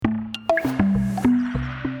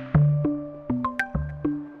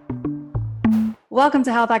Welcome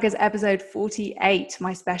to Health Hackers episode 48.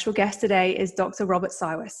 My special guest today is Dr. Robert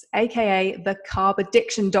Cywes, aka the Carb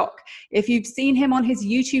Addiction Doc. If you've seen him on his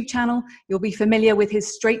YouTube channel, you'll be familiar with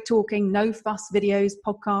his straight-talking, no-fuss videos,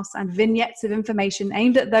 podcasts, and vignettes of information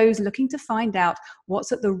aimed at those looking to find out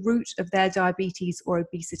what's at the root of their diabetes or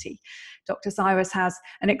obesity. Dr. Cywes has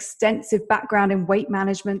an extensive background in weight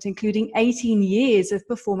management, including 18 years of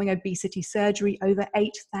performing obesity surgery over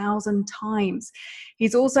 8,000 times.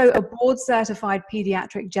 He's also a board-certified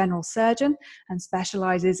pediatric general surgeon and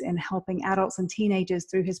specializes in helping adults and teenagers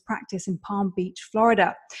through his practice in Palm Beach,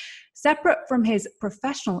 Florida. Separate from his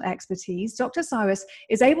professional expertise, Dr. Cywes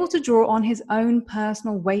is able to draw on his own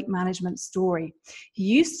personal weight management story. He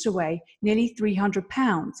used to weigh nearly 300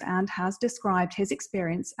 pounds and has described his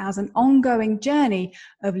experience as an ongoing journey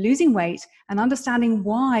of losing weight and understanding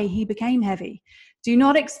why he became heavy. Do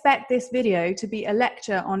not expect this video to be a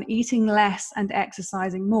lecture on eating less and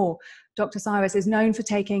exercising more. Dr. Cywes is known for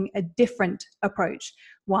taking a different approach,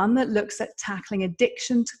 one that looks at tackling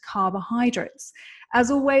addiction to carbohydrates.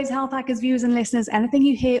 As always, Health Hackers viewers and listeners, anything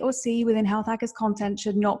you hear or see within Health Hackers content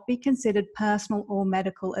should not be considered personal or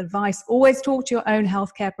medical advice. Always talk to your own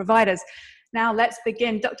healthcare providers. Now let's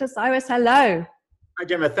begin. Dr. Cywes, hello. Hi,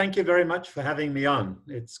 Gemma. Thank you very much for having me on.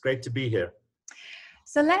 It's great to be here.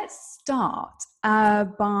 So let's start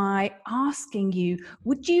by asking you,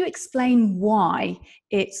 would you explain why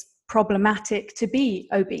it's problematic to be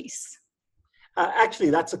obese? Actually,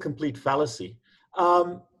 that's a complete fallacy.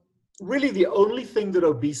 Really, the only thing that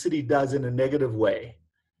obesity does in a negative way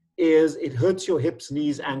is it hurts your hips,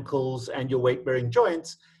 knees, ankles, and your weight-bearing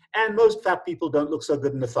joints, and most fat people don't look so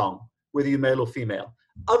good in a thong, whether you're male or female.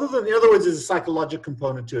 In other words, there's a psychological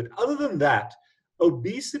component to it. Other than that,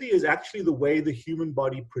 obesity is actually the way the human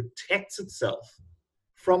body protects itself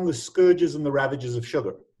from the scourges and the ravages of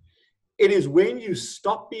sugar. It is when you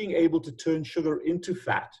stop being able to turn sugar into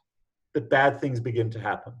fat that bad things begin to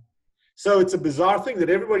happen. So it's a bizarre thing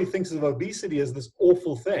that everybody thinks of obesity as this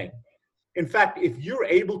awful thing. In fact, if you're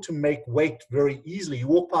able to make weight very easily, you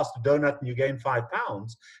walk past a donut and you gain 5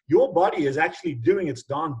 pounds, your body is actually doing its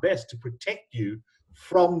darn best to protect you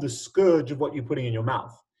from the scourge of what you're putting in your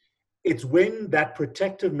mouth. It's when that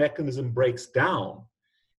protective mechanism breaks down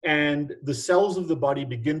and the cells of the body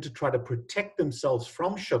begin to try to protect themselves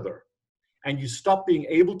from sugar and you stop being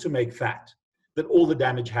able to make fat that all the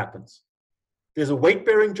damage happens. There's a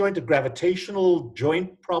weight-bearing joint, a gravitational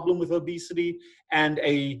joint problem with obesity, and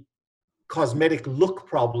a cosmetic look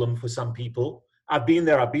problem for some people. I've been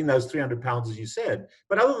there, I've been those 300 pounds, as you said.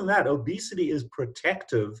 But other than that, obesity is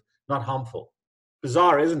protective, not harmful.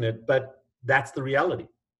 Bizarre, isn't it? But that's the reality.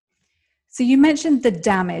 So you mentioned the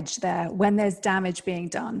damage there, when there's damage being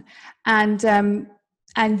done.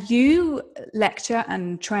 And you lecture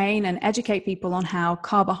and train and educate people on how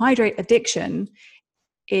carbohydrate addiction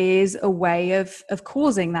is a way of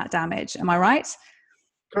causing that damage. Am I right?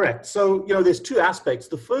 Correct. So, there's two aspects.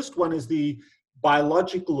 The first one is the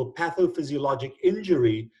biological or pathophysiologic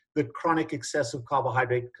injury that chronic excessive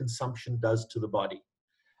carbohydrate consumption does to the body.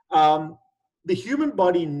 The human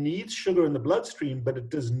body needs sugar in the bloodstream, but it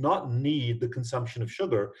does not need the consumption of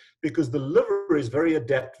sugar because the liver is very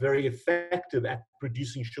adept, very effective at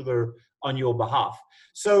producing sugar on your behalf.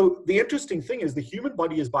 So the interesting thing is the human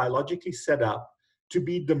body is biologically set up to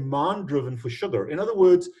be demand-driven for sugar. In other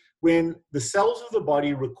words, when the cells of the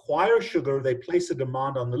body require sugar, they place a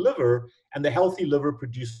demand on the liver, and the healthy liver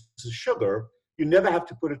produces sugar. You never have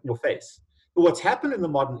to put it in your face. But what's happened in the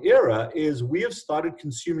modern era is we have started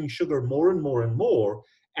consuming sugar more and more and more,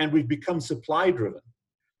 and we've become supply-driven.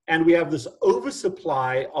 And we have this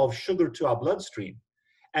oversupply of sugar to our bloodstream.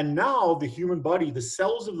 And now the human body, the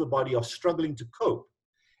cells of the body are struggling to cope.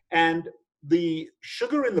 And the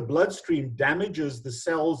sugar in the bloodstream damages the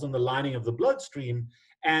cells and the lining of the bloodstream,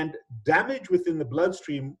 and damage within the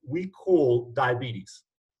bloodstream we call diabetes.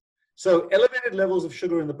 So elevated levels of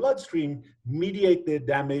sugar in the bloodstream mediate their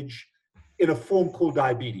damage in a form called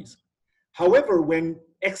diabetes. However, when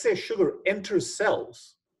excess sugar enters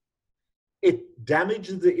cells, it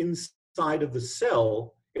damages the inside of the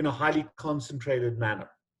cell in a highly concentrated manner.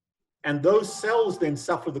 And those cells then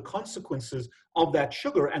suffer the consequences of that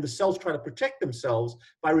sugar, and the cells try to protect themselves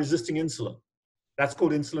by resisting insulin. That's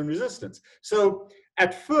called insulin resistance. So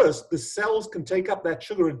at first, the cells can take up that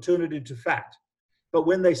sugar and turn it into fat. But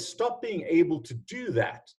when they stop being able to do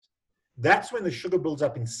that, that's when the sugar builds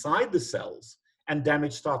up inside the cells and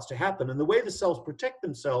damage starts to happen. And the way the cells protect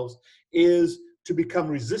themselves is to become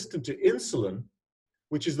resistant to insulin,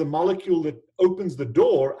 which is the molecule that opens the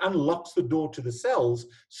door, unlocks the door to the cells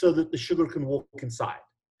so that the sugar can walk inside.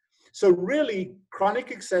 So really,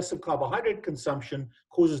 chronic excessive carbohydrate consumption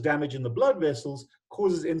causes damage in the blood vessels,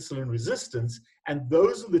 causes insulin resistance, and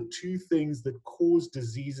those are the two things that cause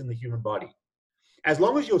disease in the human body. As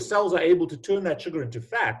long as your cells are able to turn that sugar into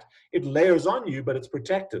fat, it layers on you, but it's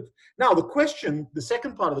protective. Now, the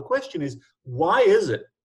second part of the question is, why is it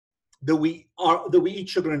that we eat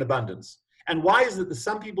sugar in abundance? And why is it that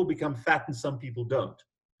some people become fat and some people don't?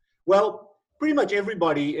 Well, pretty much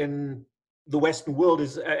everybody in the Western world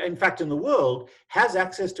in fact, in the world, has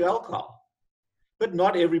access to alcohol, but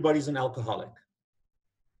not everybody's an alcoholic.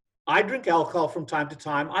 I drink alcohol from time to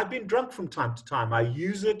time. I've been drunk from time to time. I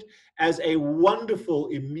use it as a wonderful,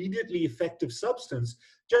 immediately effective substance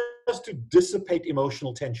just to dissipate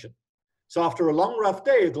emotional tension. So after a long, rough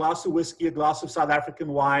day, a glass of whiskey, a glass of South African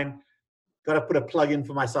wine, got to put a plug in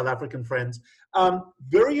for my South African friends,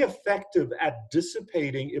 very effective at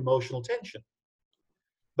dissipating emotional tension.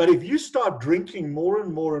 But if you start drinking more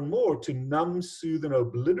and more and more to numb, soothe, and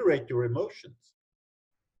obliterate your emotions,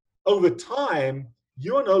 over time,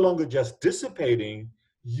 you are no longer just dissipating,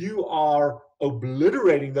 you are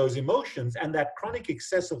obliterating those emotions, and that chronic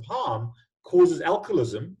excessive harm causes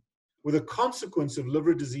alcoholism with a consequence of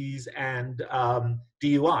liver disease and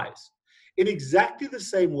DUIs. In exactly the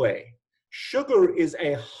same way, sugar is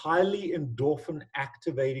a highly endorphin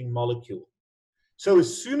activating molecule. So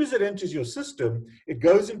as soon as it enters your system, it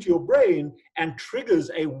goes into your brain and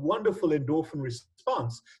triggers a wonderful endorphin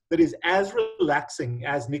response that is as relaxing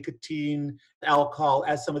as nicotine, alcohol,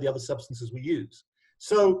 as some of the other substances we use.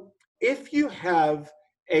 So if you have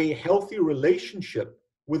a healthy relationship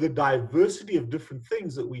with a diversity of different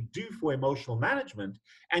things that we do for emotional management,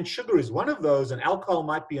 and sugar is one of those, and alcohol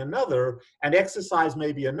might be another, and exercise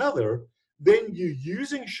may be another, then you're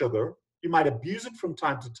using sugar, you might abuse it from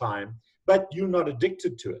time to time, but you're not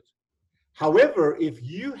addicted to it. However, if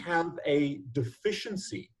you have a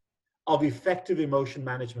deficiency of effective emotion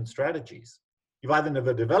management strategies, you've either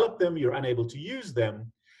never developed them, you're unable to use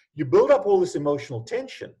them, you build up all this emotional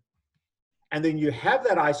tension, and then you have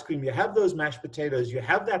that ice cream, you have those mashed potatoes, you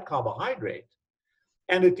have that carbohydrate,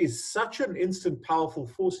 and it is such an instant, powerful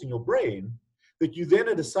force in your brain that you then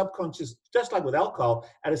at a subconscious, just like with alcohol,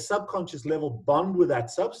 at a subconscious level bond with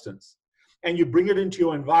that substance. And you bring it into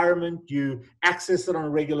your environment, you access it on a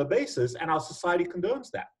regular basis, and our society condones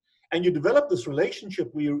that. And you develop this relationship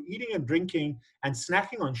where you're eating and drinking and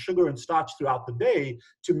snacking on sugar and starch throughout the day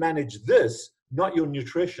to manage this, not your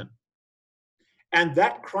nutrition. And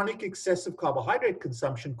that chronic excessive carbohydrate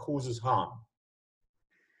consumption causes harm.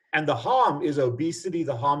 And the harm is obesity,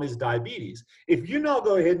 the harm is diabetes. If you now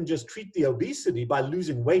go ahead and just treat the obesity by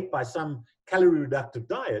losing weight by some calorie reductive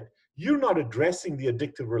diet, you're not addressing the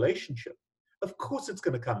addictive relationship. Of course it's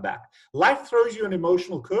going to come back. Life throws you an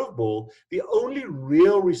emotional curveball. The only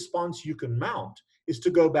real response you can mount is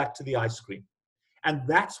to go back to the ice cream. And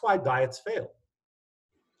that's why diets fail.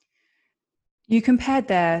 You compared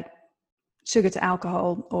there sugar to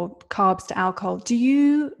alcohol or carbs to alcohol. Do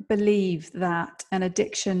you believe that an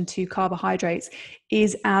addiction to carbohydrates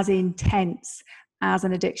is as intense as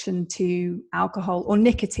an addiction to alcohol or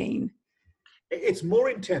nicotine? It's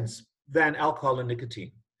more intense than alcohol and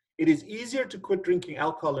nicotine. It is easier to quit drinking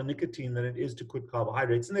alcohol and nicotine than it is to quit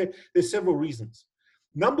carbohydrates. And there's several reasons.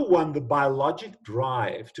 Number one, the biologic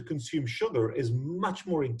drive to consume sugar is much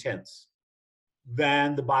more intense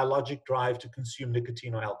than the biologic drive to consume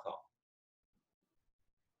nicotine or alcohol.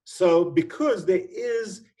 So because there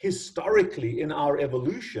is historically in our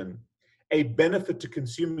evolution a benefit to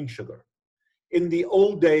consuming sugar. In the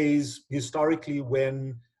old days, historically,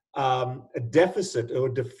 when a deficit or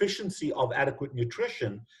a deficiency of adequate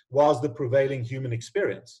nutrition was the prevailing human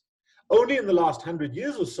experience. Only in the last 100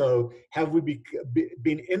 years or so have we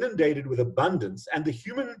been inundated with abundance, and the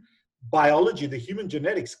human biology, the human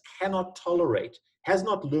genetics cannot tolerate, has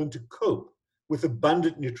not learned to cope with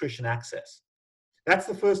abundant nutrition access. That's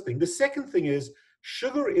the first thing. The second thing is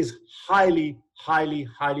sugar is highly, highly,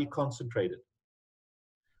 highly concentrated.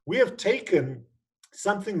 We have taken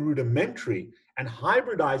something rudimentary and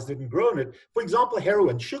hybridized it and grown it. For example,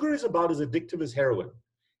 heroin. Sugar is about as addictive as heroin.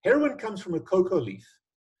 Heroin comes from a cocoa leaf.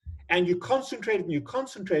 And you concentrate it and you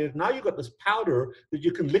concentrate it. Now you've got this powder that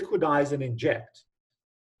you can liquidize and inject.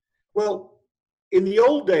 Well, in the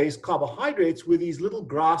old days, carbohydrates were these little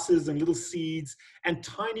grasses and little seeds and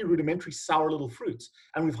tiny rudimentary sour little fruits.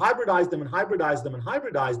 And we've hybridized them and hybridized them and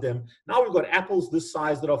hybridized them. Now we've got apples this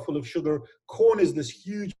size that are full of sugar. Corn is this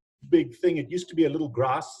huge, big thing. It used to be a little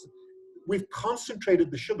grass. We've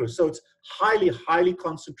concentrated the sugar. So it's highly, highly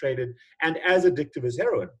concentrated and as addictive as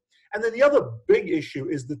heroin. And then the other big issue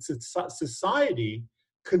is that society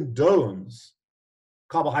condones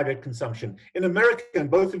carbohydrate consumption. In America,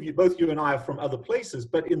 and both you and I are from other places,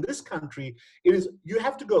 but in this country, you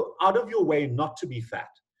have to go out of your way not to be fat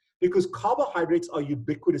because carbohydrates are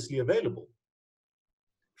ubiquitously available.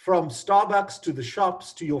 From Starbucks to the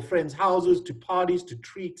shops, to your friends' houses, to parties, to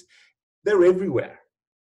treats, they're everywhere.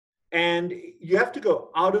 And you have to go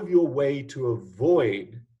out of your way to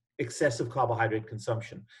avoid excessive carbohydrate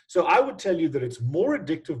consumption. So I would tell you that it's more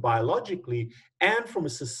addictive biologically and from a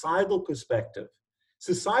societal perspective.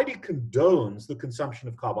 Society condones the consumption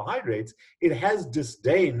of carbohydrates. It has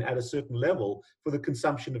disdain at a certain level for the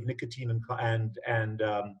consumption of nicotine and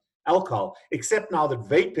alcohol, except now that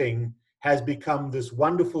vaping has become this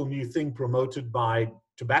wonderful new thing promoted by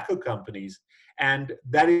tobacco companies. And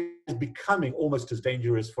that is becoming almost as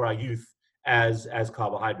dangerous for our youth as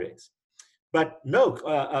carbohydrates. But no,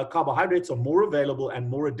 carbohydrates are more available and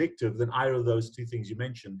more addictive than either of those two things you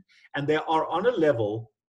mentioned. And they are on a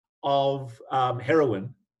level of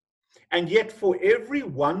heroin. And yet for every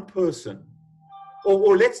one person,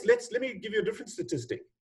 or let me give you a different statistic.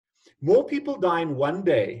 More people die in one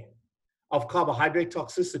day of carbohydrate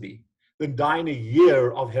toxicity than die in a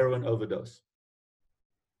year of heroin overdose.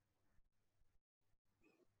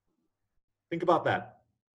 Think about that.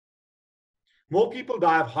 More people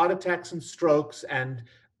die of heart attacks and strokes and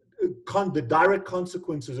the direct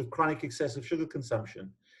consequences of chronic excessive sugar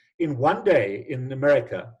consumption in one day in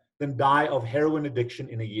America than die of heroin addiction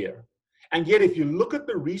in a year. And yet, if you look at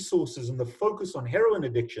the resources and the focus on heroin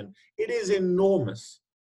addiction, it is enormous.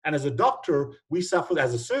 And as a doctor,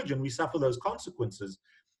 as a surgeon, we suffer those consequences.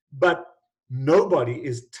 But nobody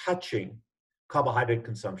is touching carbohydrate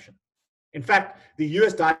consumption. In fact, the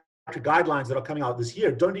US dietary guidelines that are coming out this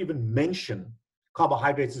year don't even mention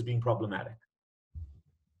carbohydrates as being problematic.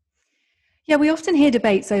 Yeah, we often hear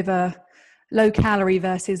debates over low calorie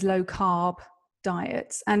versus low carb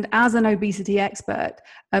diets. And as an obesity expert,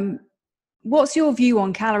 what's your view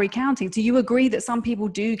on calorie counting? Do you agree that some people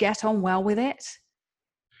do get on well with it?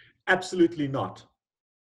 Absolutely not.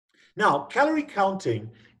 Now, calorie counting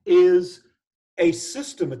is a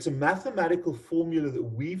system, it's a mathematical formula that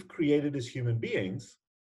we've created as human beings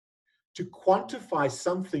to quantify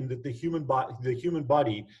something that the human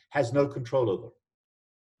body has no control over.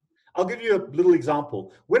 I'll give you a little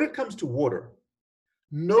example. When it comes to water,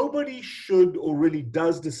 nobody should or really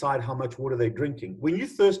does decide how much water they're drinking. When you're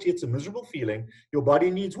thirsty, it's a miserable feeling. Your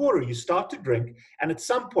body needs water. You start to drink, and at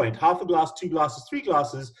some point, half a glass, 2 glasses, 3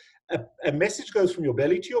 glasses, a message goes from your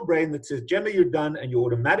belly to your brain that says, Gemma, you're done, and you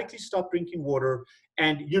automatically stop drinking water,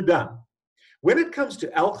 and you're done. When it comes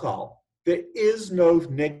to alcohol, there is no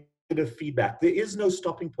negative feedback. There is no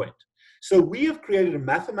stopping point. So we have created a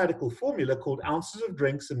mathematical formula called ounces of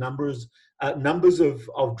drinks and numbers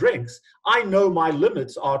of drinks. I know my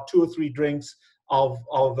limits are 2 or 3 drinks of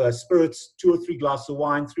spirits, 2 or 3 glasses of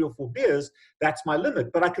wine, 3 or 4 beers. That's my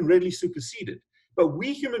limit, but I can readily supersede it. But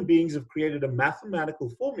we human beings have created a mathematical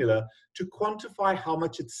formula to quantify how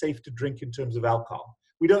much it's safe to drink in terms of alcohol.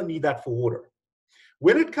 We don't need that for water.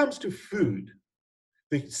 When it comes to food,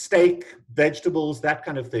 the steak, vegetables, that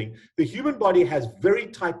kind of thing, the human body has very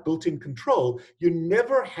tight built-in control. You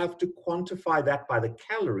never have to quantify that by the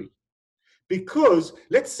calorie. Because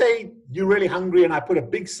let's say you're really hungry and I put a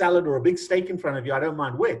big salad or a big steak in front of you, I don't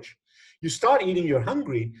mind which. You start eating, you're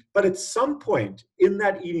hungry, but at some point in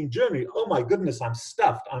that eating journey, oh my goodness, I'm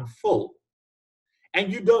stuffed, I'm full.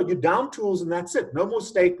 And you down tools and that's it. No more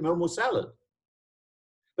steak, no more salad.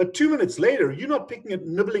 But 2 minutes later, you're not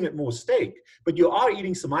nibbling at more steak, but you are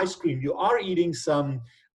eating some ice cream. You are eating some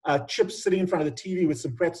chips sitting in front of the TV with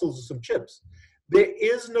some pretzels or some chips. There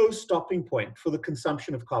is no stopping point for the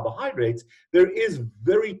consumption of carbohydrates. There is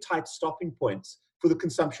very tight stopping points for the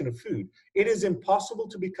consumption of food. It is impossible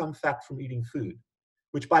to become fat from eating food,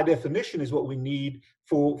 which by definition is what we need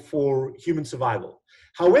for human survival.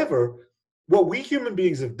 However, what we human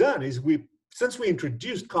beings have done is since we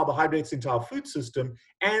introduced carbohydrates into our food system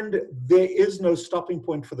and there is no stopping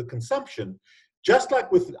point for the consumption, just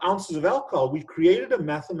like with ounces of alcohol, we created a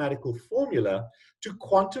mathematical formula to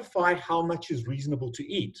quantify how much is reasonable to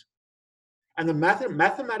eat. And the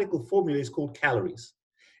mathematical formula is called calories.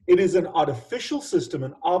 It is an artificial system,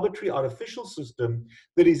 an arbitrary artificial system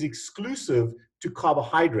that is exclusive to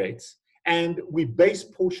carbohydrates. And we base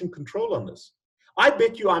portion control on this. I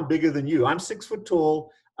bet you I'm bigger than you. I'm 6 foot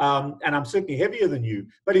tall. And I'm certainly heavier than you.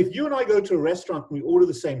 But if you and I go to a restaurant and we order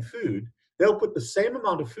the same food, they'll put the same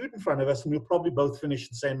amount of food in front of us and we'll probably both finish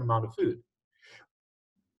the same amount of food.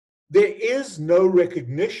 There is no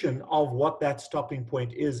recognition of what that stopping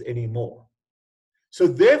point is anymore. So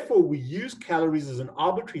therefore, we use calories as an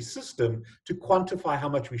arbitrary system to quantify how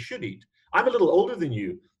much we should eat. I'm a little older than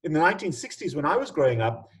you. In the 1960s, when I was growing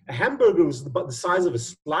up, a hamburger was the size of a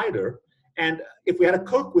slider. And if we had a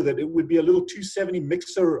Coke with it, it would be a little 270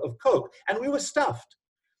 mixer of Coke. And we were stuffed.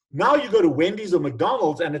 Now you go to Wendy's or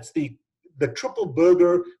McDonald's and it's the triple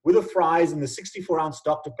burger with the fries and the 64-ounce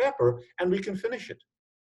Dr. Pepper, and we can finish it.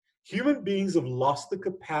 Human beings have lost the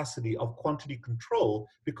capacity of quantity control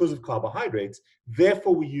because of carbohydrates.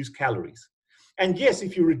 Therefore, we use calories. And yes,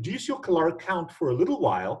 if you reduce your caloric count for a little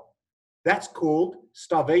while, that's called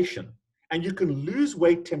starvation. And you can lose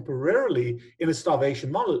weight temporarily in a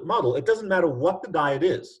starvation model. It doesn't matter what the diet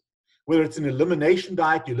is. Whether it's an elimination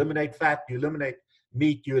diet, you eliminate fat, you eliminate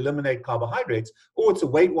meat, you eliminate carbohydrates, or it's a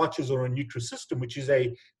Weight Watchers or a Nutrisystem, which is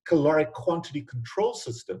a caloric quantity control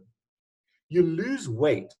system. You lose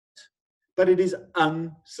weight, but it is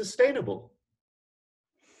unsustainable.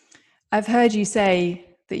 I've heard you say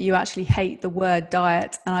that you actually hate the word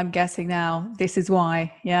diet, and I'm guessing now this is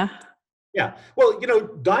why, yeah? Yeah. Well,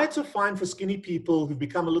 diets are fine for skinny people who've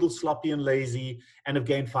become a little sloppy and lazy and have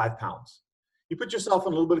gained 5 pounds. You put yourself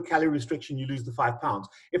on a little bit of calorie restriction, you lose the 5 pounds.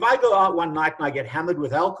 If I go out one night and I get hammered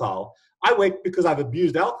with alcohol, I wake because I've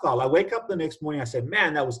abused alcohol. I wake up the next morning, I say,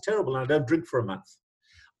 man, that was terrible, and I don't drink for a month.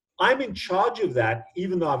 I'm in charge of that,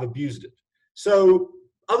 even though I've abused it. So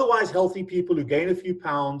otherwise healthy people who gain a few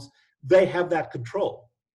pounds, they have that control.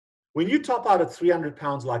 When you top out at 300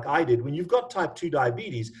 pounds like I did, when you've got type 2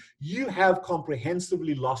 diabetes, you have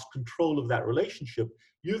comprehensively lost control of that relationship.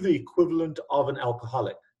 You're the equivalent of an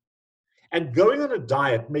alcoholic. And going on a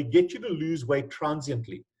diet may get you to lose weight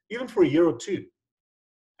transiently, even for a year or two.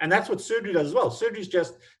 And that's what surgery does as well. Surgery is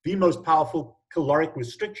just the most powerful caloric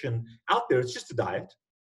restriction out there. It's just a diet.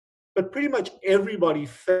 But pretty much everybody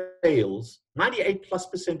fails.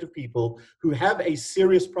 98+% of people who have a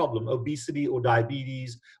serious problem, obesity or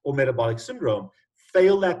diabetes or metabolic syndrome,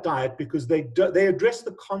 fail that diet because they address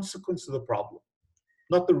the consequence of the problem,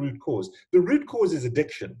 not the root cause. The root cause is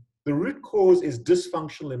addiction. The root cause is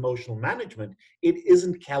dysfunctional emotional management. It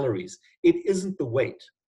isn't calories. It isn't the weight.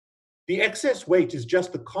 The excess weight is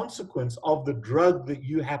just the consequence of the drug that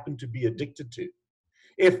you happen to be addicted to.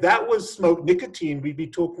 If that was smoked nicotine, we'd be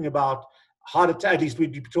talking about heart attack, at least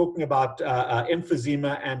we'd be talking about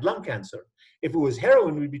emphysema and lung cancer. If it was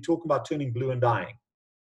heroin, we'd be talking about turning blue and dying.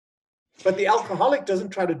 But the alcoholic doesn't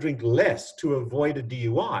try to drink less to avoid a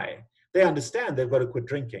DUI. They understand they've got to quit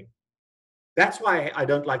drinking. That's why I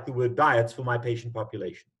don't like the word diets for my patient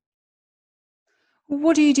population.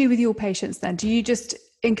 What do you do with your patients then? Do you just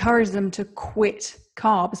encourage them to quit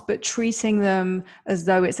carbs, but treating them as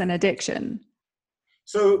though it's an addiction?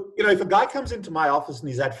 So, if a guy comes into my office and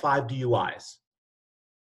he's had 5 DUIs,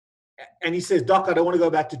 and he says, Doc, I don't want to go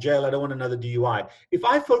back to jail, I don't want another DUI. If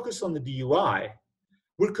I focus on the DUI,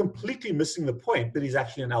 we're completely missing the point that he's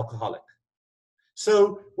actually an alcoholic.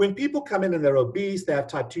 So when people come in and they're obese, they have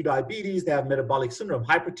type 2 diabetes, they have metabolic syndrome,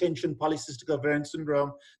 hypertension, polycystic ovarian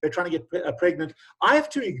syndrome, they're trying to get pregnant, I have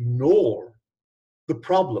to ignore the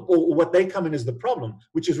problem, or what they come in as the problem,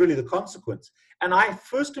 which is really the consequence. And I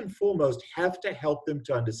first and foremost have to help them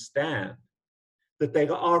to understand that they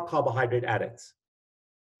are carbohydrate addicts.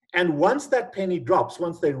 And once that penny drops,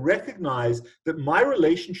 once they recognize that my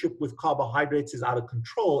relationship with carbohydrates is out of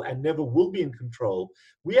control and never will be in control,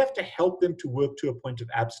 we have to help them to work to a point of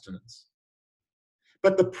abstinence.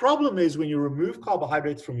 But the problem is when you remove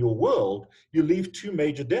carbohydrates from your world, you leave 2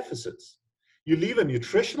 major deficits. You leave a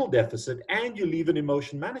nutritional deficit and you leave an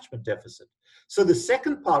emotion management deficit. So the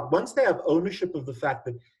second part, once they have ownership of the fact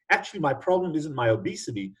that actually my problem isn't my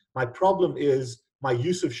obesity, my problem is my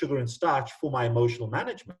use of sugar and starch for my emotional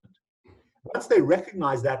management. Once they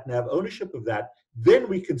recognize that and have ownership of that, then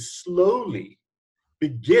we can slowly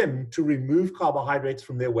begin to remove carbohydrates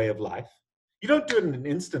from their way of life. You don't do it in an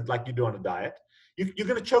instant like you do on a diet. You're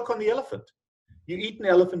going to choke on the elephant. You eat an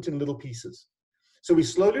elephant in little pieces. So we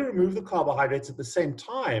slowly remove the carbohydrates. At the same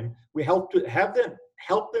time, we help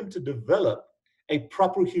them to develop a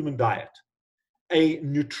proper human diet, a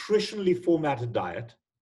nutritionally formatted diet,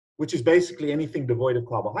 which is basically anything devoid of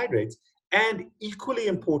carbohydrates. And equally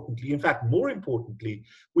importantly, in fact, more importantly,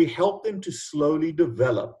 we help them to slowly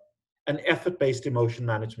develop an effort-based emotion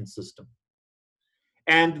management system.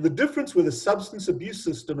 And the difference with a substance abuse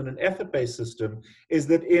system and an effort-based system is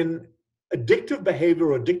that in addictive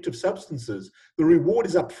behavior or addictive substances, the reward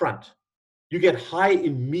is up front. You get high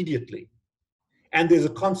immediately, and there's a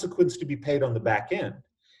consequence to be paid on the back end.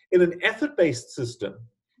 In an effort-based system,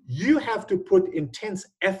 you have to put intense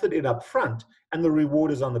effort in up front, and the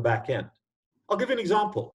reward is on the back end. I'll give you an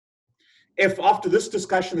example. If after this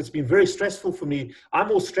discussion, it's been very stressful for me, I'm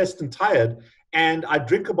all stressed and tired, and I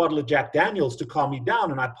drink a bottle of Jack Daniels to calm me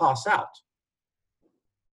down and I pass out.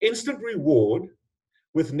 instant reward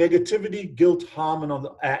with negativity, guilt, harm,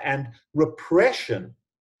 and repression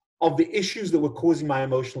of the issues that were causing my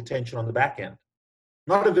emotional tension on the back end.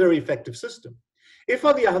 Not a very effective system. If,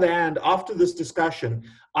 on the other hand, after this discussion,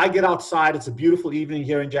 I get outside, it's a beautiful evening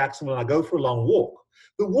here in Jacksonville, and I go for a long walk,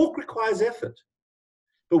 the walk requires effort.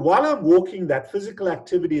 But while I'm walking, that physical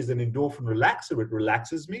activity is an endorphin relaxer. It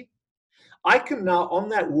relaxes me. I can now, on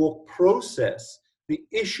that walk, process the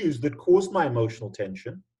issues that caused my emotional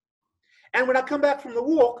tension. And when I come back from the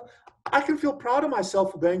walk, I can feel proud of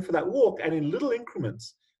myself for going for that walk. And in little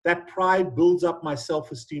increments, that pride builds up my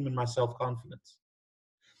self-esteem and my self-confidence.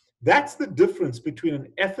 That's the difference between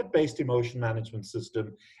an effort-based emotion management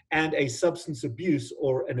system and a substance abuse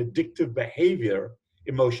or an addictive behavior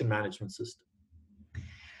emotion management system.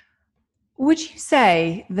 Would you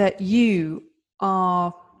say that you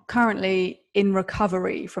are currently in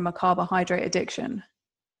recovery from a carbohydrate addiction?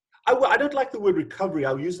 I don't like the word recovery.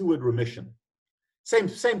 I'll use the word remission.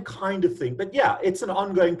 Same kind of thing. But yeah, it's an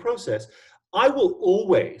ongoing process. I will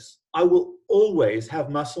always have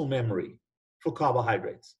muscle memory for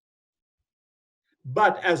carbohydrates.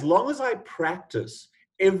 But as long as I practice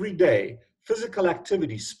every day physical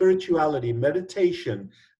activity, spirituality,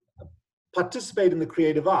 meditation, participate in the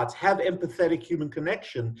creative arts, have empathetic human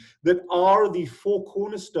connection, that are the four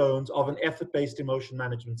cornerstones of an effort-based emotion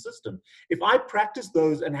management system. If I practice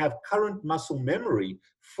those and have current muscle memory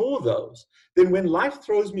for those, then when life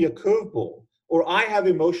throws me a curveball or I have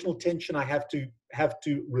emotional tension I have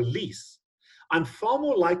to release, I'm far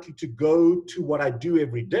more likely to go to what I do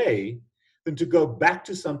every day than to go back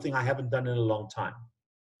to something I haven't done in a long time.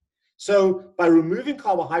 So by removing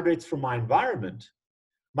carbohydrates from my environment,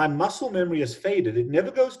 my muscle memory has faded. It never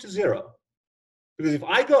goes to zero. Because if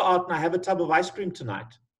I go out and I have a tub of ice cream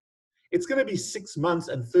tonight, it's going to be 6 months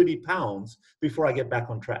and 30 pounds before I get back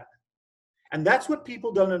on track. And that's what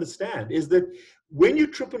people don't understand, is that when you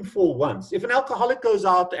trip and fall once, if an alcoholic goes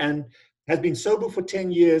out and has been sober for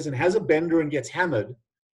 10 years and has a bender and gets hammered,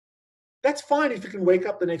 that's fine if you can wake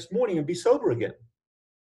up the next morning and be sober again.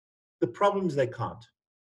 The problem is they can't.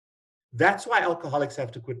 That's why alcoholics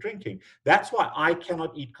have to quit drinking. That's why I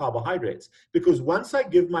cannot eat carbohydrates. Because once I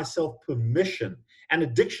give myself permission, and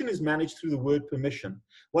addiction is managed through the word permission,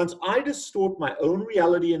 once I distort my own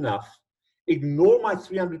reality enough, ignore my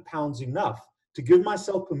 300 pounds enough to give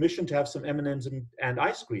myself permission to have some M&Ms and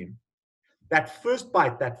ice cream, that first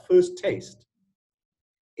bite, that first taste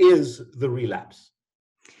is the relapse.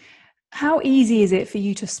 How easy is it for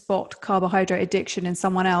you to spot carbohydrate addiction in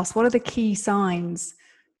someone else? What are the key signs?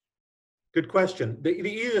 Good question. The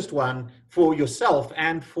easiest one for yourself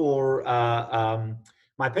and for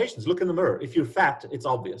my patients, look in the mirror. If you're fat, it's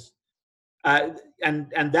obvious. And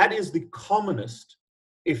that is the commonest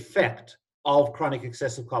effect of chronic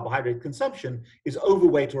excessive carbohydrate consumption is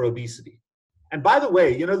overweight or obesity. And by the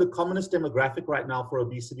way, you know the commonest demographic right now for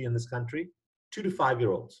obesity in this country? 2 to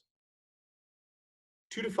 5-year-olds.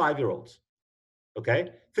 2 to 5-year-olds. Okay,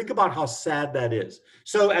 think about how sad that is.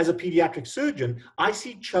 So as a pediatric surgeon, I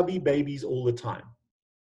see chubby babies all the time.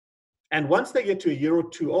 And once they get to a year or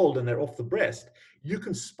two old and they're off the breast, you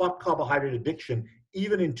can spot carbohydrate addiction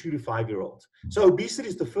even in 2 to 5-year-olds. So obesity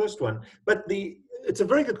is the first one. But it's a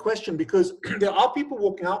very good question, because there are people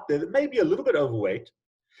walking out there that may be a little bit overweight,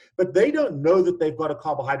 but they don't know that they've got a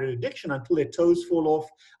carbohydrate addiction until their toes fall off,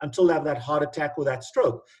 until they have that heart attack or that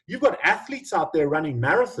stroke. You've got athletes out there running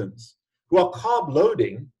marathons who are carb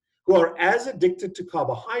loading, who are as addicted to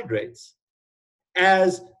carbohydrates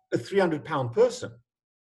as a 300-pound person.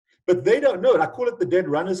 But they don't know it. I call it the Dead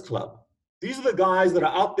Runners Club. These are the guys that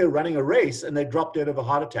are out there running a race and they drop dead of a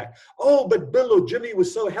heart attack. Oh, but Bill or Jimmy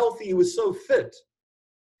was so healthy, he was so fit.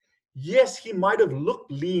 Yes, he might have looked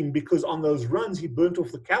lean because on those runs he burnt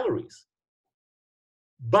off the calories.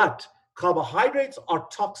 But carbohydrates are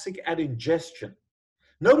toxic at ingestion.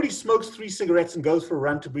 Nobody smokes 3 cigarettes and goes for a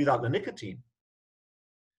run to breathe out the nicotine.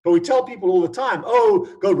 But we tell people all the time, oh,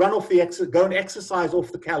 go and exercise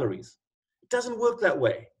off the calories. It doesn't work that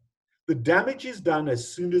way. The damage is done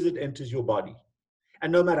as soon as it enters your body.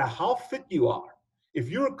 And no matter how fit you are, if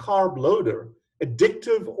you're a carb loader,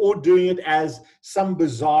 addictive, or doing it as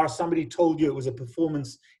somebody told you it was a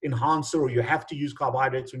performance enhancer or you have to use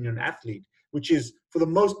carbohydrates when you're an athlete, which is for the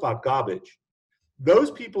most part garbage.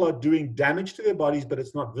 Those people are doing damage to their bodies, but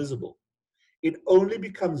it's not visible. It only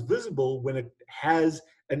becomes visible when it has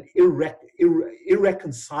an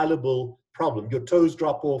irreconcilable problem. Your toes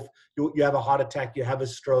drop off, you have a heart attack, you have a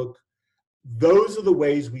stroke. Those are the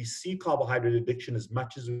ways we see carbohydrate addiction as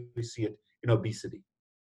much as we see it in obesity.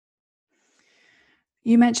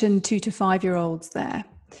 You mentioned 2 to 5-year-olds there.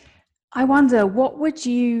 I wonder, what would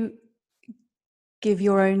you give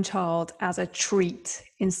your own child as a treat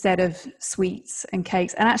instead of sweets and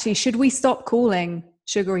cakes? And actually, should we stop calling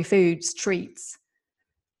sugary foods treats?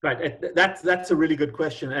 Right. That's a really good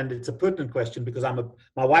question, and it's a pertinent question because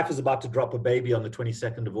my wife is about to drop a baby on the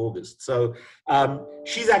 22nd of August. So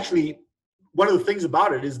she's actually, one of the things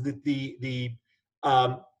about it is that the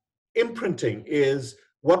imprinting is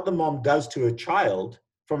what the mom does to a child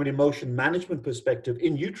from an emotion management perspective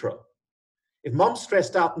in utero. If mom's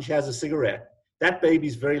stressed out and she has a cigarette, that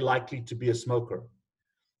baby's very likely to be a smoker.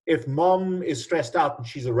 If mom is stressed out and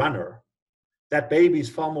she's a runner, that baby is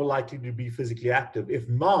far more likely to be physically active. If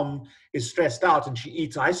mom is stressed out and she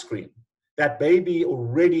eats ice cream, that baby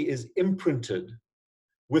already is imprinted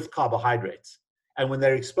with carbohydrates. And when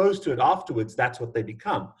they're exposed to it afterwards, that's what they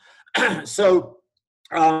become. So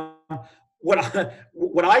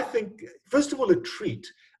what I think, first of all, a treat.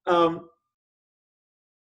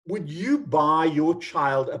 Would you buy your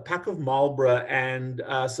child a pack of Marlboro and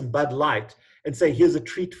some Bud Light and say, here's a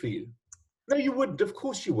treat for you? No, you wouldn't. Of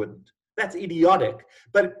course you wouldn't. That's idiotic.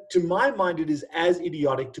 But to my mind, it is as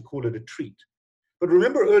idiotic to call it a treat. But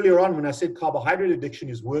remember earlier on when I said carbohydrate addiction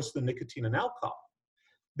is worse than nicotine and alcohol,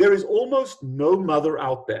 there is almost no mother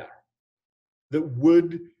out there that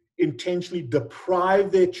would intentionally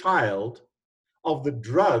deprive their child of the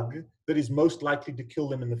drug that is most likely to kill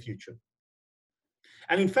them in the future.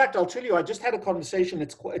 And in fact, I'll tell you, I just had a conversation.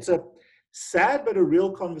 It's a sad but a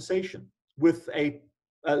real conversation with a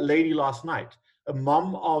lady last night, a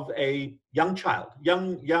mom of a young child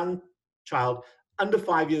under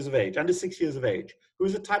 5 years of age, under 6 years of age, who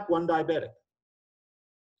is a type 1 diabetic.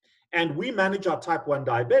 And we manage our type 1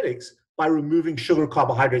 diabetics by removing sugar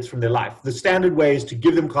carbohydrates from their life. The standard way is to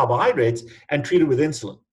give them carbohydrates and treat it with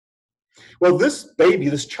insulin. Well, this baby,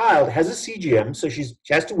 this child has a CGM, so she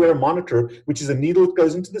has to wear a monitor, which is a needle that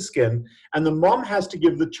goes into the skin, and the mom has to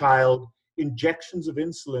give the child injections of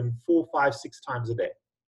insulin 4, 5, 6 times a day.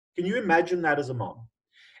 Can you imagine that as a mom?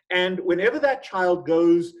 And whenever that child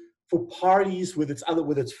goes for parties with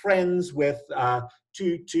its friends,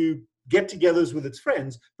 to get-togethers with its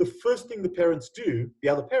friends, the first thing the parents do, the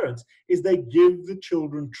other parents, is they give the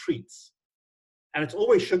children treats, and it's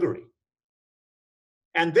always sugary.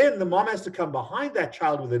 And then the mom has to come behind that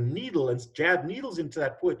child with a needle and jab needles into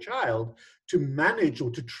that poor child to manage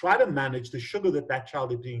or to try to manage the sugar that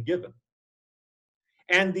child is being given.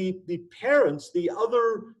 And the parents, the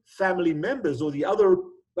other family members, or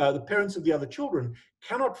the parents of the other children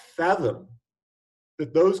cannot fathom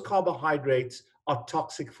that those carbohydrates are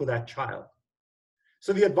toxic for that child.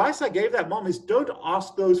 So the advice I gave that mom is don't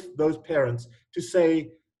ask those parents to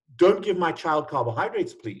say, don't give my child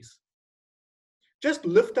carbohydrates, please. Just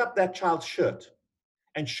lift up that child's shirt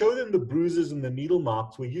and show them the bruises and the needle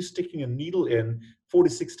marks where you're sticking a needle in 4 to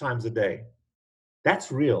 6 times a day.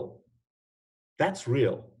 That's real. That's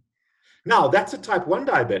real. Now, that's a type 1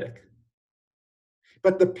 diabetic.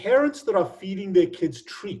 But the parents that are feeding their kids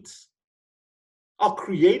treats are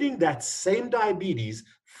creating that same diabetes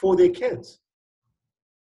for their kids.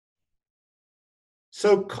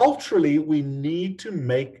 So culturally, we need to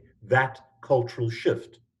make that cultural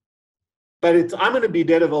shift. But I'm going to be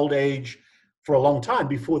dead of old age for a long time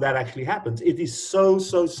before that actually happens. It is so,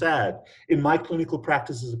 so sad in my clinical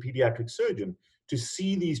practice as a pediatric surgeon to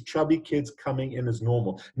see these chubby kids coming in as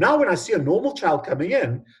normal. Now, when I see a normal child coming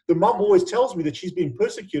in, the mom always tells me that she's being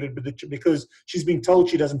persecuted because she's being told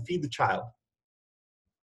she doesn't feed the child.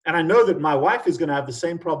 And I know that my wife is going to have the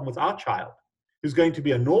same problem with our child, who's going to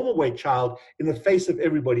be a normal weight child in the face of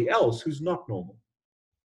everybody else who's not normal.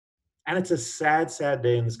 And it's a sad, sad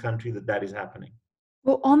day in this country that is happening.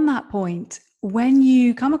 Well, on that point, when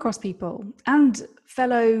you come across people and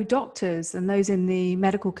fellow doctors and those in the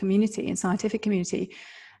medical community and scientific community,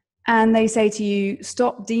 and they say to you,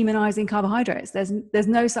 stop demonizing carbohydrates, there's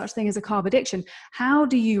no such thing as a carb addiction, how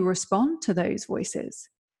do you respond to those voices?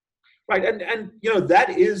 Right, and that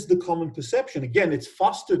is the common perception. Again, it's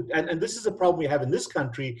fostered, and this is a problem we have in this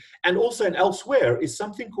country and also in elsewhere, is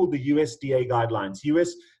something called the USDA guidelines,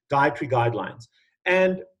 US dietary guidelines.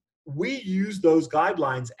 And we use those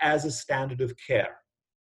guidelines as a standard of care.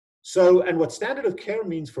 So, and what standard of care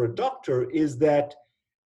means for a doctor is that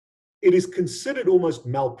it is considered almost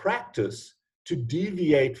malpractice to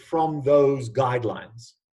deviate from those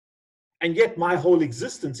guidelines. And yet my whole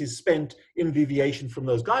existence is spent in deviation from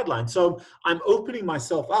those guidelines. So I'm opening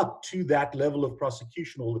myself up to that level of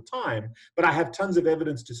prosecution all the time, but I have tons of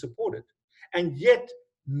evidence to support it. And yet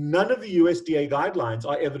none of the USDA guidelines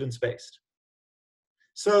are evidence-based.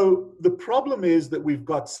 So the problem is that we've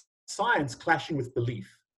got science clashing with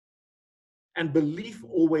belief. And belief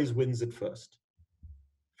always wins at first.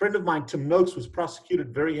 friend of mine, Tim Noakes, was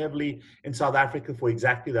prosecuted very heavily in South Africa for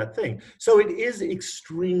exactly that thing. So it is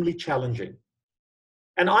extremely challenging.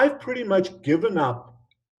 And I've pretty much given up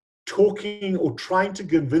talking or trying to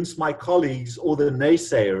convince my colleagues or the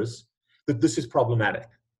naysayers that this is problematic.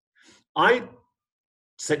 I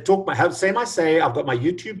say my say. I've got my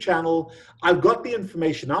YouTube channel. I've got the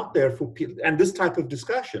information out there for people and this type of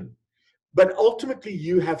discussion. But ultimately,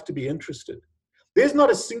 you have to be interested. There's not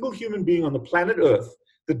a single human being on the planet Earth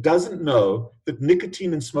that doesn't know that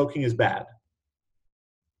nicotine and smoking is bad.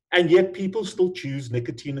 And yet people still choose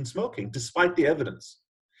nicotine and smoking, despite the evidence.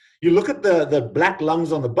 You look at the black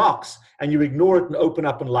lungs on the box and you ignore it and open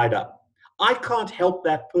up and light up. I can't help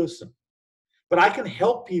that person, but I can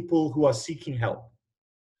help people who are seeking help.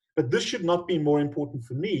 But this should not be more important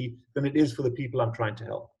for me than it is for the people I'm trying to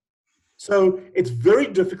help. So it's very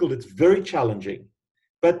difficult, it's very challenging,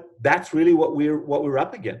 but that's really what we're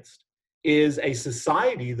up against, is a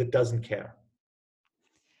society that doesn't care.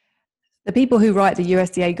 The people who write the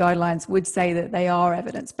USDA guidelines would say that they are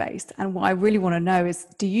evidence-based. And what I really want to know is,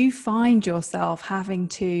 do you find yourself having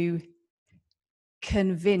to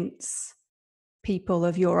convince people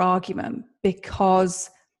of your argument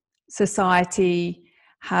because society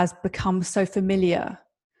has become so familiar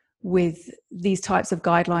with these types of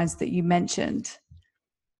guidelines that you mentioned?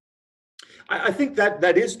 I think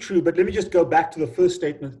that is true, but let me just go back to the first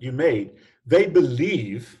statement you made. They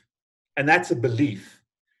believe, and that's a belief,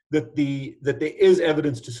 that there is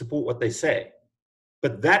evidence to support what they say.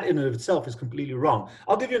 But that in and of itself is completely wrong.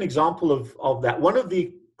 I'll give you an example of that. One of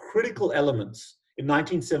the critical elements in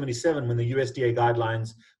 1977, when the USDA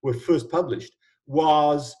guidelines were first published,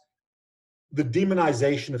 was the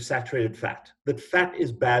demonization of saturated fat, that fat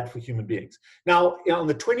is bad for human beings. Now, on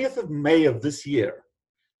the 20th of May of this year,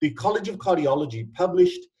 the College of Cardiology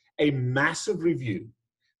published a massive review.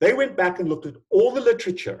 They went back and looked at all the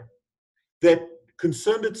literature that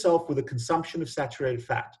concerned itself with the consumption of saturated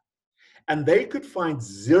fat. And they could find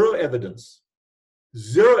zero evidence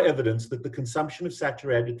that the consumption of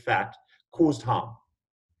saturated fat caused harm.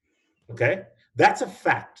 Okay? That's a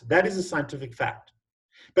fact. That is a scientific fact.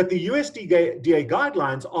 But the USDA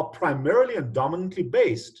guidelines are primarily and dominantly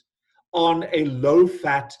based on a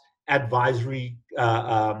low-fat advisory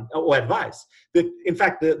or advice. That, in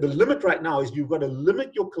fact, the limit right now is you've got to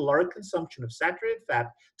limit your caloric consumption of saturated fat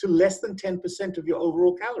to less than 10% of your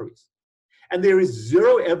overall calories. And there is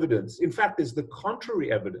zero evidence. In fact, there's the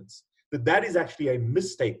contrary evidence that that is actually a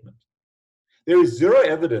misstatement. There is zero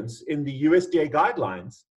evidence in the USDA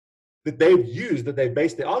guidelines that they've used, that they've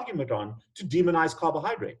based their argument on, to demonize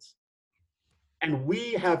carbohydrates. And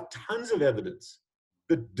we have tons of evidence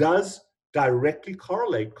that does directly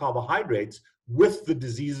correlate carbohydrates with the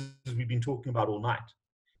diseases we've been talking about all night.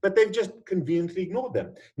 But they've just conveniently ignored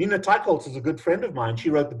them. Nina Teicholz is a good friend of mine. She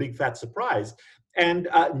wrote The Big Fat Surprise. And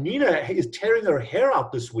Nina is tearing her hair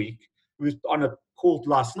out this week. We was on a call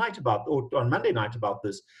last night about, or on Monday night about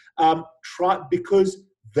this, because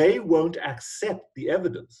they won't accept the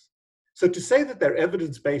evidence. So to say that they're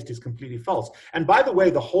evidence-based is completely false. And by the way,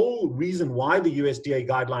 the whole reason why the USDA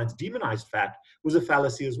guidelines demonized fat was a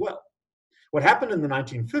fallacy as well. What happened in the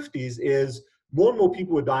 1950s is more and more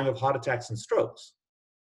people were dying of heart attacks and strokes.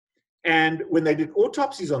 And when they did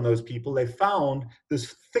autopsies on those people, they found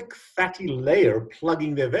this thick, fatty layer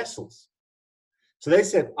plugging their vessels. So they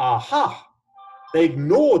said, aha. They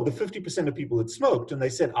ignored the 50% of people that smoked, and they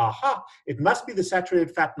said, aha, it must be the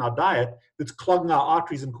saturated fat in our diet that's clogging our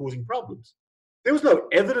arteries and causing problems. There was no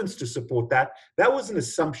evidence to support that. That was an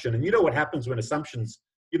assumption. And you know what happens when assumptions,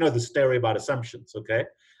 you know the story about assumptions, okay?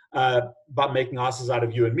 About making asses out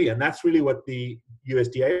of you and me. And that's really what the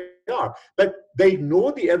USDA are. But they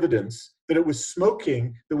ignored the evidence that it was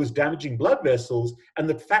smoking that was damaging blood vessels, and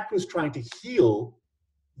that fat was trying to heal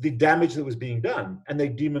the damage that was being done, and they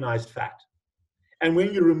demonized fat. And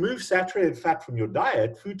when you remove saturated fat from your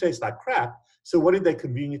diet, food tastes like crap. So what did they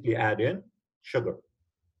conveniently add in? Sugar.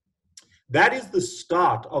 That is the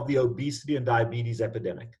start of the obesity and diabetes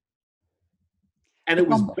epidemic. And it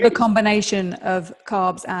was the combination of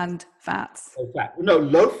carbs and fats. Low fat. No,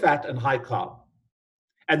 low fat and high carb.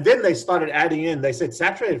 And then they started adding in, they said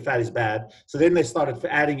saturated fat is bad. So then they started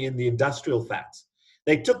adding in the industrial fats.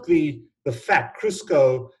 They took the fat,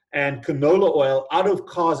 Crisco, and canola oil out of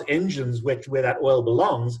cars' engines, where that oil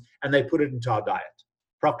belongs, and they put it into our diet.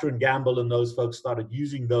 Procter & Gamble and those folks started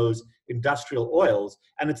using those industrial oils,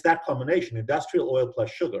 and it's that combination, industrial oil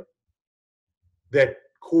plus sugar, that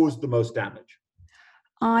caused the most damage.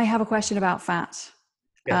 I have a question about fat.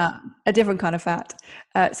 Yes. A different kind of fat.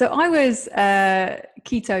 So I was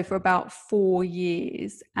keto for about 4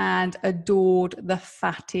 years and adored the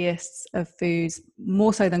fattiest of foods,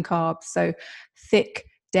 more so than carbs. So thick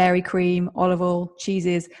dairy cream, olive oil,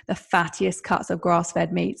 cheeses, the fattiest cuts of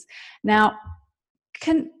grass-fed meats. Now,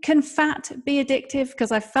 can fat be addictive?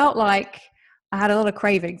 Because I felt like I had a lot of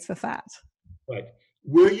cravings for fat. Right.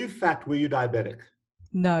 Were you fat? Were you diabetic?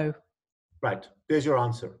 No. Right. There's your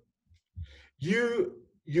answer.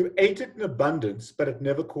 You ate it in abundance, but it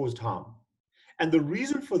never caused harm. And the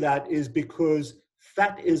reason for that is because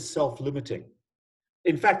fat is self-limiting.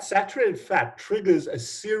 In fact, saturated fat triggers a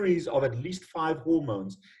series of at least 5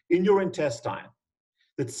 hormones in your intestine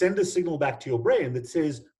that send a signal back to your brain that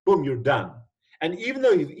says, boom, you're done. And even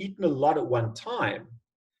though you've eaten a lot at one time,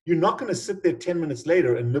 you're not going to sit there 10 minutes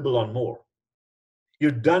later and nibble on more.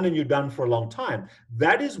 You're done, and you're done for a long time.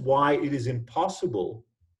 That is why it is impossible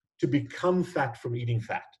to become fat from eating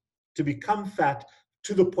fat, to become fat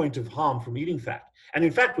to the point of harm from eating fat. And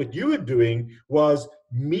in fact, what you were doing was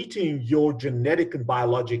meeting your genetic and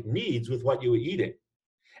biologic needs with what you were eating.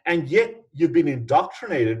 And yet you've been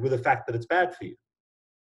indoctrinated with the fact that it's bad for you.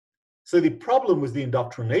 So the problem was the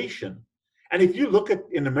indoctrination. And if you look at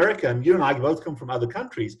in America, and you and I both come from other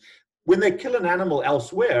countries, when they kill an animal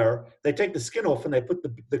elsewhere, they take the skin off and they put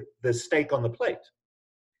the steak on the plate.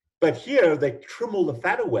 But here they trim all the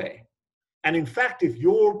fat away. And in fact, if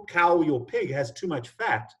your cow or your pig has too much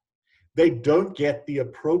fat, they don't get the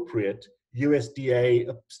appropriate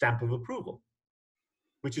USDA stamp of approval,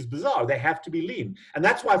 which is bizarre. They have to be lean. And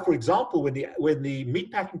that's why, for example, when the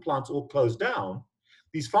meat packing plants all closed down,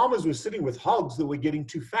 these farmers were sitting with hogs that were getting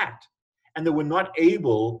too fat and they were not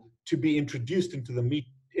able to be introduced into the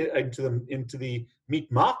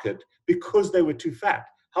meat market because they were too fat.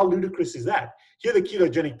 How ludicrous is that? Here, the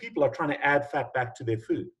ketogenic people are trying to add fat back to their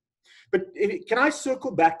food. But can I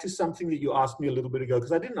circle back to something that you asked me a little bit ago?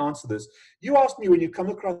 Because I didn't answer this. You asked me when you come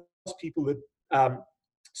across people that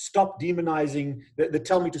stop demonizing, that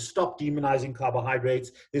tell me to stop demonizing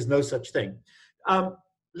carbohydrates. There's no such thing.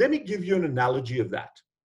 Let me give you an analogy of that.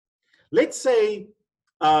 Let's say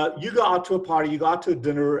you go out to a party, you go out to a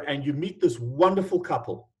dinner, and you meet this wonderful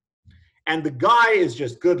couple. And the guy is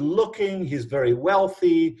just good looking. He's very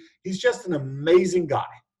wealthy. He's just an amazing guy.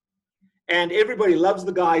 And everybody loves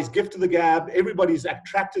the guy. He's gift to the gab. Everybody's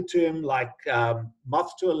attracted to him like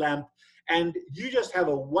moths to a lamp. And you just have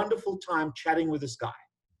a wonderful time chatting with this guy.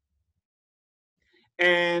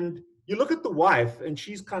 And you look at the wife, and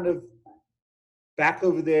she's kind of back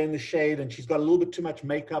over there in the shade, and she's got a little bit too much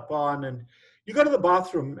makeup on. And you go to the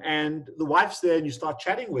bathroom, and the wife's there, and you start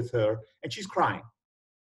chatting with her, and she's crying.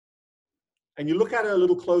 And you look at her a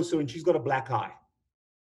little closer, and she's got a black eye.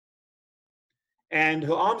 And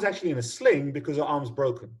her arm's actually in a sling because her arm's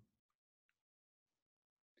broken.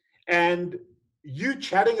 And you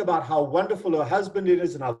chatting about how wonderful her husband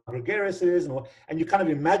is and how gregarious it is, and you're kind of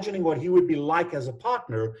imagining what he would be like as a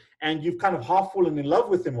partner, and you've kind of half fallen in love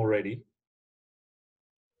with him already.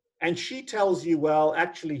 And she tells you, well,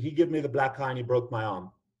 actually, he gave me the black eye and he broke my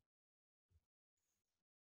arm.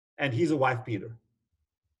 And he's a wife beater.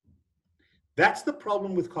 That's the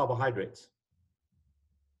problem with carbohydrates.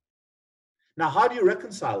 Now, how do you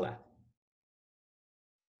reconcile that?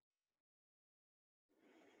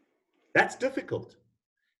 That's difficult,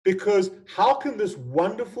 because how can this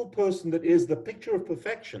wonderful person that is the picture of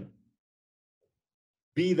perfection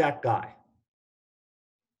be that guy?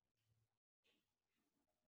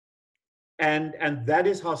 And that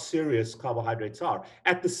is how serious carbohydrates are.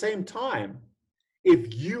 At the same time,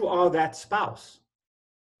 if you are that spouse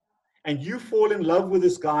and you fall in love with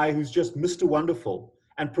this guy who's just Mr. Wonderful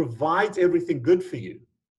and provides everything good for you,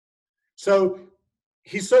 so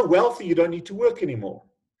he's so wealthy you don't need to work anymore.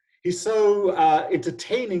 He's so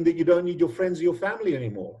entertaining that you don't need your friends or your family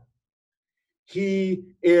anymore. He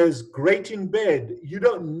is great in bed. You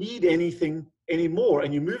don't need anything anymore.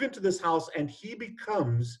 And you move into this house and he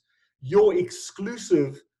becomes your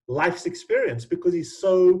exclusive life's experience because he's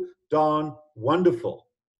so darn wonderful.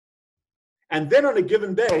 And then on a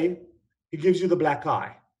given day, he gives you the black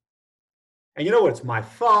eye. And you know what? It's my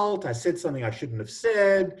fault. I said something I shouldn't have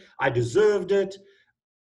said. I deserved it.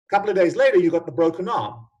 A couple of days later, you got the broken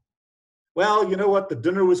arm. Well, you know what? The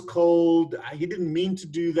dinner was cold. He didn't mean to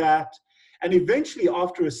do that. And eventually,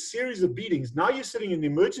 after a series of beatings, now you're sitting in the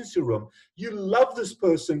emergency room. You love this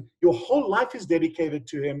person. Your whole life is dedicated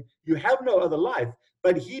to him. You have no other life,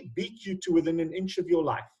 but he beat you to within an inch of your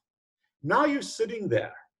life. Now you're sitting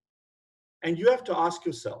there and you have to ask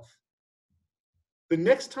yourself, the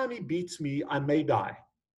next time he beats me, I may die.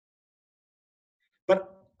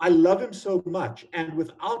 But I love him so much, and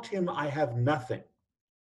without him, I have nothing.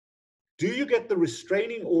 Do you get the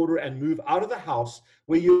restraining order and move out of the house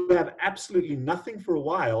where you have absolutely nothing for a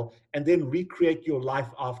while and then recreate your life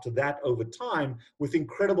after that over time with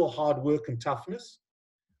incredible hard work and toughness?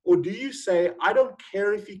 Or do you say, I don't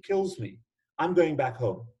care if he kills me, I'm going back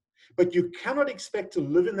home? But you cannot expect to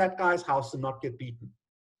live in that guy's house and not get beaten.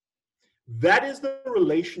 That is the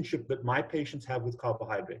relationship that my patients have with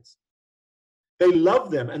carbohydrates. They love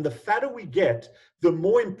them, and the fatter we get, the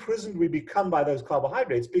more imprisoned we become by those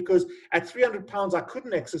carbohydrates, because at 300 pounds, I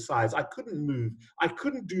couldn't exercise, I couldn't move, I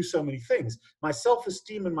couldn't do so many things. My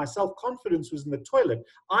self-esteem and my self-confidence was in the toilet.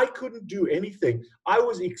 I couldn't do anything. I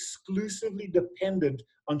was exclusively dependent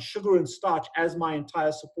on sugar and starch as my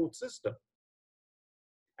entire support system.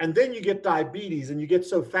 And then you get diabetes and you get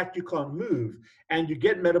so fat you can't move, and you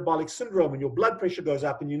get metabolic syndrome and your blood pressure goes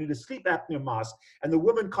up and you need a sleep apnea mask, and the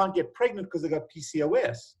woman can't get pregnant because they got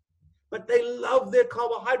PCOS. But they love their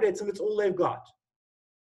carbohydrates and it's all they've got.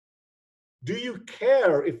 Do you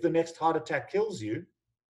care if the next heart attack kills you?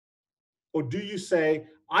 Or do you say,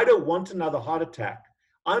 I don't want another heart attack.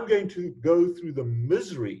 I'm going to go through the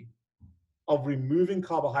misery of removing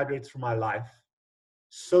carbohydrates from my life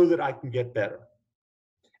so that I can get better.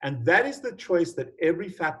 And that is the choice that every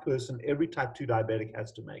fat person, every type 2 diabetic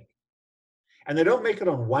has to make. And they don't make it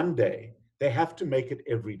on one day. They have to make it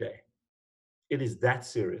every day. It is that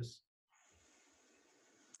serious.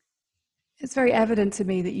 It's very evident to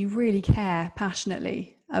me that you really care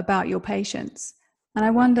passionately about your patients. And I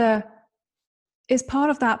wonder, is part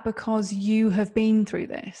of that because you have been through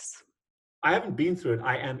this? I haven't been through it.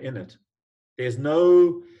 I am in it. There's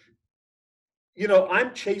no...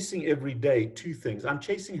 I'm chasing every day two things. I'm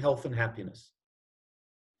chasing health and happiness.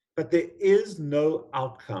 But there is no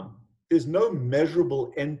outcome. There's no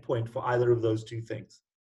measurable endpoint for either of those two things.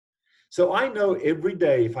 So I know every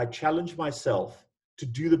day if I challenge myself to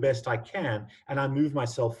do the best I can and I move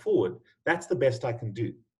myself forward, that's the best I can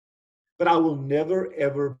do. But I will never,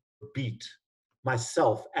 ever beat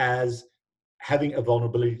myself as having a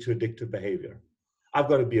vulnerability to addictive behavior. I've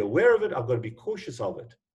got to be aware of it. I've got to be cautious of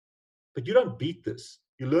it. But you don't beat this.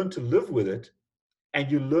 You learn to live with it,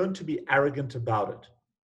 and you learn to be arrogant about it.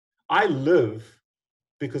 I live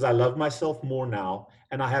because I love myself more now,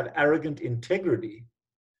 and I have arrogant integrity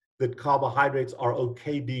that carbohydrates are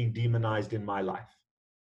okay being demonized in my life.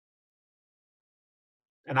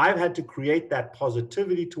 And I've had to create that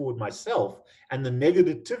positivity toward myself and the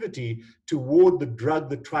negativity toward the drug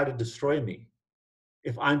that tried to destroy me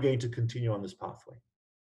if I'm going to continue on this pathway.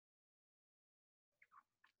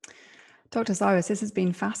 Dr. Cywes, this has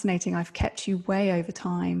been fascinating. I've kept you way over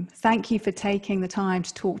time. Thank you for taking the time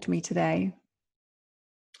to talk to me today.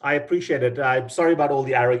 I appreciate it. I'm sorry about all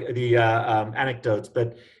the anecdotes,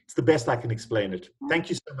 but it's the best I can explain it. Thank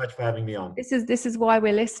you so much for having me on. This is why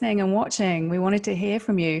we're listening and watching. We wanted to hear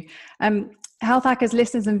from you. Health Hackers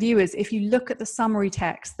listeners and viewers, if you look at the summary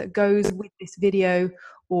text that goes with this video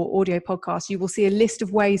or audio podcast, you will see a list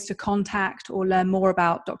of ways to contact or learn more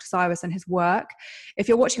about Dr. Cywes and his work. If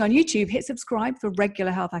you're watching on YouTube, hit subscribe for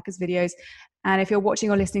regular Health Hackers videos. And if you're watching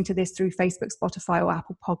or listening to this through Facebook, Spotify, or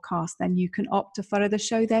Apple Podcasts, then you can opt to follow the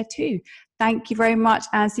show there too. Thank you very much,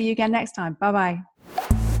 and see you again next time.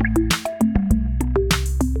 Bye-bye.